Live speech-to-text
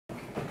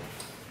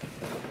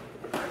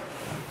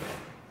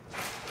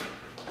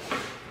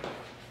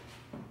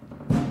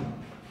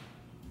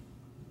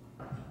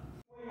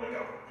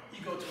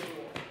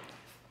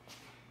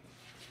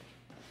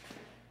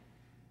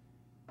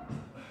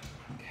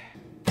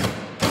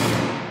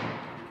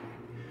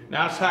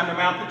Now it's time to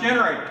mount the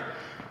generator.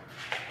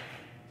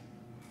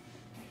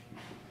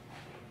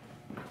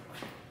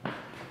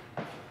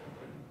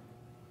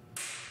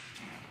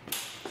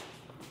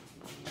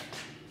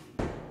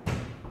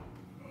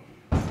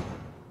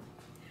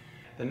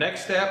 The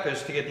next step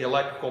is to get the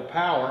electrical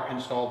power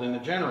installed in the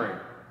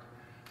generator.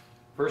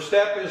 First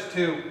step is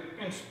to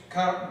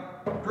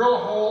drill a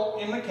hole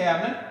in the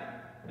cabinet,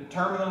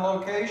 determine the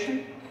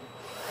location.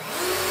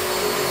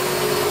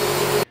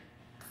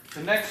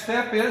 The next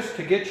step is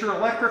to get your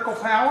electrical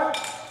power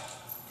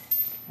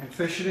and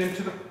fish it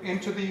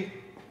into the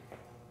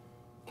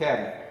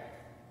cabinet.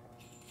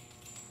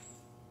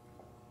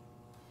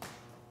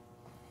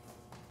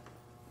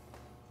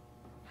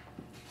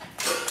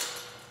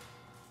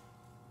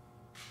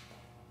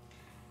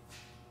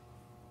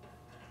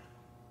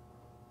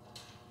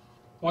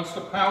 Once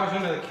the power's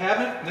into the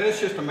cabinet, then it's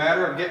just a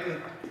matter of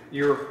getting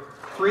your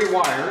 3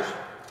 wires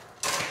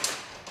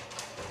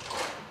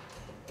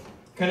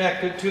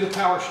connected to the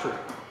power strip.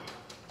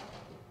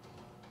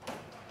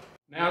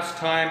 Now it's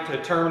time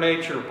to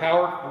terminate your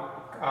power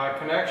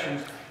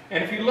connections.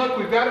 And if you look,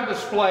 we've got a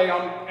display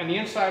on the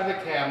inside of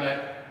the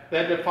cabinet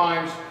that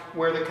defines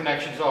where the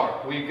connections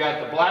are. We've got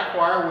the black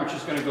wire, which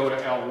is going to go to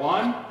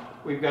L1.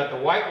 We've got the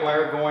white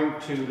wire going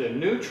to the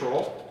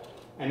neutral.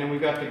 And then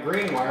we've got the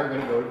green wire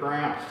going to go to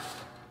ground.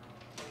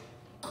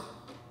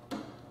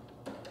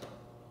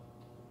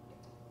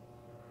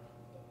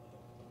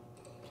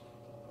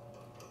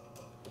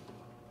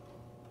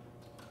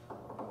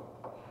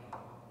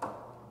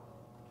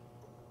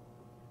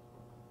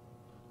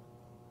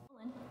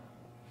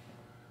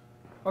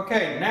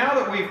 Okay, now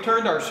that we've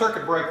turned our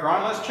circuit breaker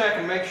on, let's check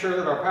and make sure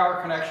that our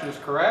power connection is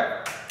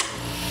correct.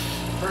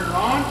 Turn it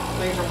on,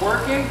 things are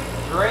working,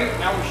 great,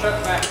 now we shut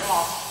it back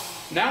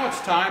off. Now it's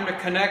time to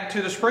connect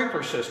to the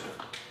sprinkler system.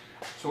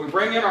 So we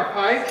bring in our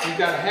pipe, we've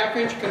got a 1/2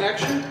 inch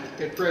connection,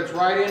 it threads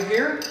right in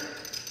here.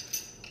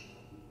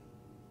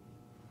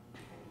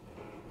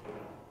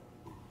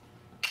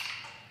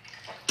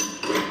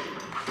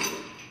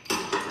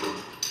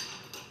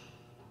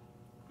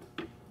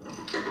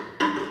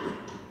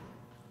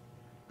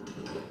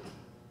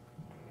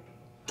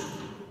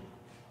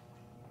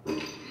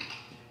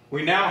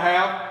 We now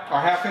have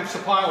our 1/2 inch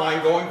supply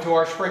line going to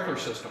our sprinkler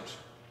systems.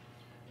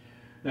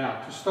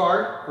 Now to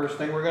start, first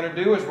thing we're going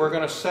to do is we're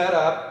going to set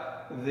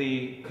up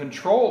the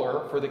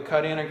controller for the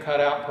cut in and cut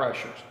out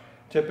pressures.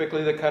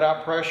 Typically the cut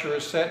out pressure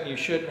is set and you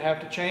shouldn't have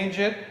to change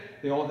it.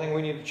 The only thing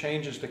we need to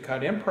change is the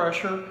cut in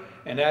pressure,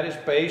 and that is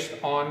based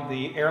on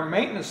the air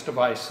maintenance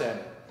device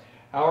setting.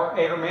 Our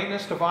air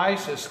maintenance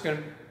device is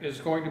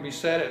going to be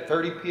set at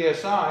 30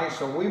 psi,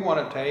 so we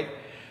want to take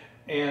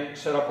and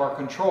set up our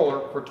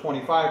controller for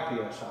 25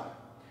 psi.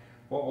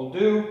 What we'll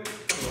do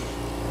is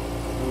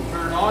we'll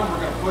turn it on, we're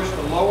going to push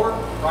the lower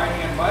right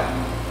hand button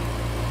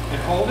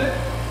and hold it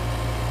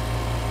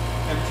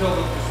until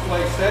the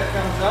display set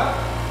comes up.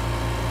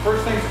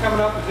 First thing's coming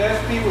up is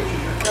SP, which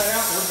is your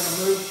cutout. We're going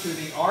to move to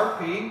the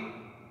RP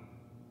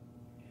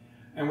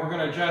and we're going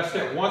to adjust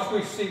it. Once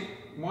we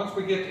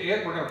get to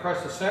it, we're going to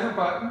press the center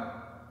button.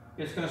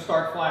 It's going to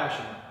start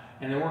flashing,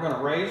 and then we're going to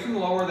raise and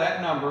lower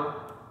that number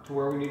to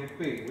where we need it to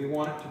be. We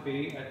want it to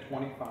be at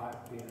 25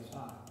 psi.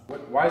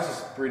 Why does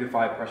this 3 to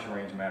 5 pressure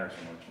range matter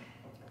so much?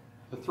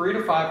 The 3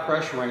 to 5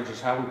 pressure range is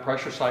how we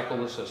pressure cycle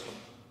the system.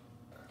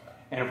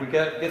 And if we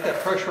get that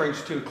pressure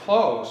range too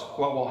close,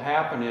 what will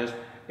happen is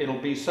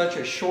it'll be such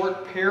a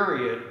short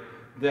period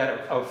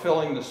of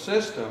filling the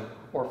system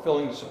or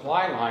filling the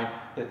supply line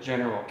that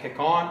generator will kick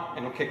on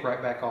and it'll kick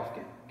right back off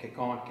again. Kick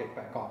on, kick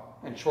back off.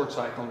 And short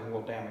cycling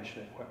will damage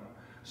the equipment.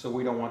 So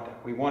we don't want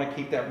that. We want to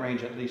keep that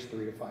range at least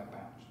 3 to 5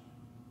 pounds.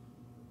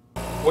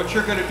 What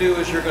you're going to do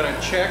is you're going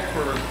to check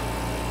for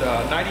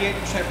the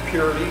 98%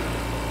 purity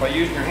by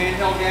using your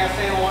handheld gas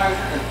analyzer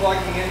and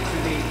plugging into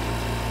the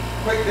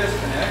quick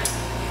disconnect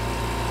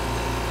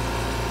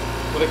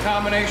with a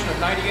combination of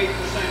 98%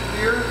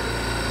 pure,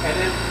 and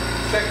then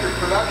check your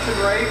production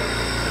rate.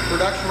 The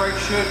production rate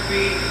should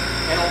be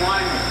in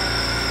alignment.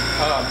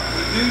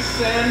 We do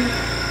send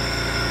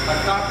a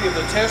copy of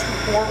the test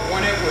report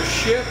when it was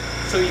shipped,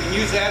 so you can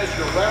use that as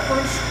your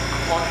reference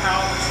on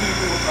how to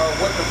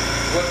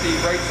what the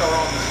rates are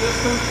on the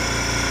system.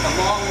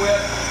 Along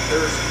with,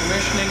 there's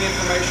commissioning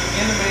information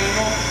in the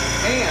manual,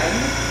 and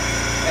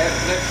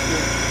next to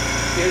it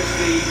is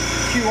the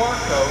QR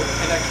code,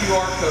 and that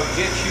QR code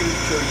gets you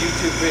to a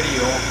YouTube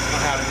video on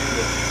how to do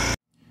this.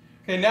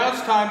 Okay, now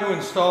it's time to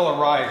install a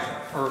riser,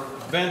 or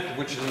vent,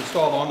 which is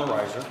installed on the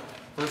riser.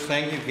 First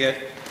thing, you get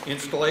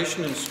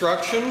installation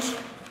instructions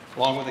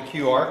along with a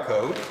QR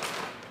code.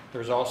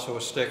 There's also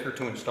a sticker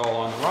to install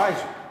on the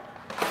riser.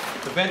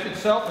 The vent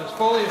itself is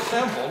fully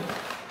assembled.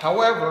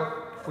 However,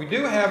 we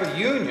do have a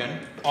union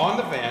on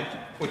the vent,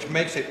 which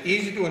makes it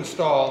easy to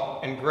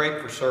install and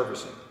great for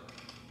servicing.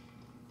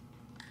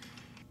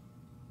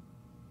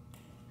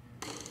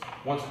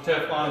 Once the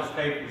Teflon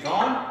tape is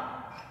on,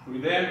 we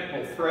then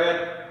will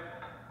thread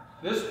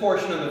this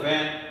portion of the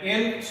vent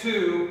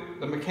into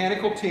the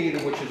mechanical tee,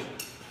 which has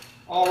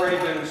already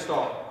been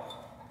installed.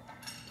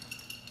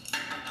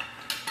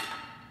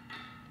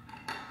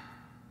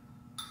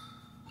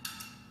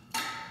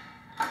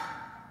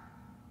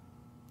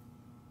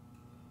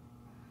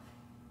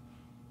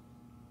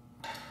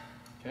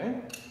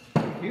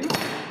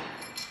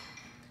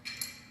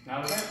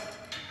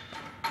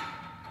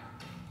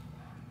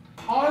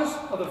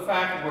 of the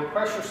fact that we're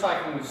pressure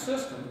cycling the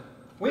system,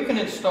 we can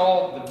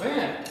install the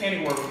vent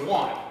anywhere we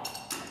want.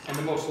 And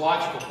the most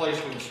logical place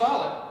to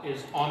install it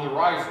is on the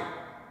riser,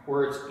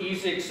 where it's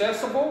easy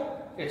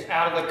accessible, it's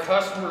out of the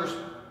customer's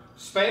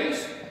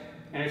space,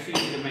 and it's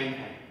easy to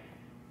maintain.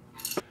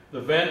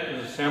 The vent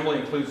assembly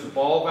includes the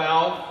ball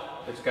valve.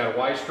 It's got a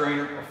Y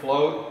strainer, a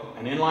float,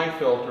 an inline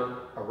filter,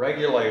 a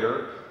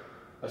regulator,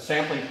 a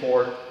sampling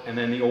port, and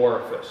then the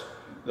orifice.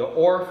 The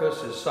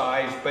orifice is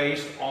sized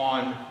based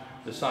on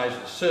the size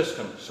of the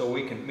system, so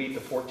we can meet the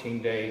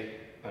 14-day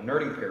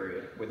inerting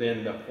period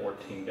within the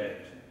 14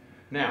 days.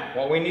 Now,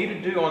 what we need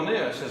to do on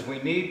this is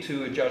we need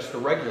to adjust the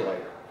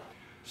regulator.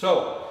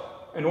 So,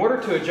 in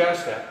order to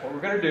adjust that, what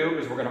we're going to do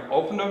is we're going to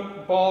open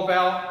the ball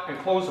valve and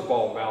close the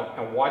ball valve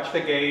and watch the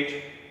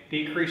gauge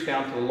decrease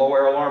down to the low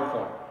air alarm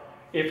point.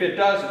 If it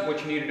doesn't,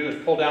 what you need to do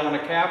is pull down on the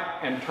cap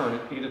and turn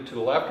it either to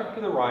the left or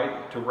to the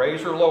right to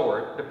raise or lower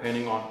it,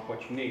 depending on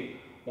what you need.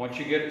 Once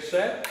you get it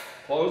set,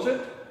 close it,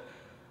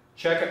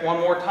 check it one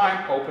more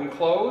time, open,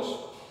 close.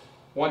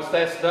 Once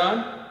that's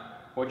done,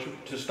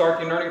 to start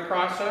the inerting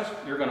process,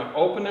 you're going to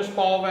open this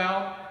ball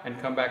valve and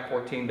come back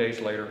 14 days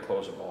later and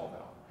close the ball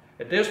valve.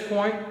 At this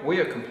point, we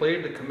have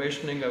completed the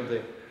commissioning of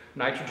the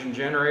nitrogen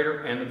generator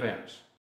and the vents.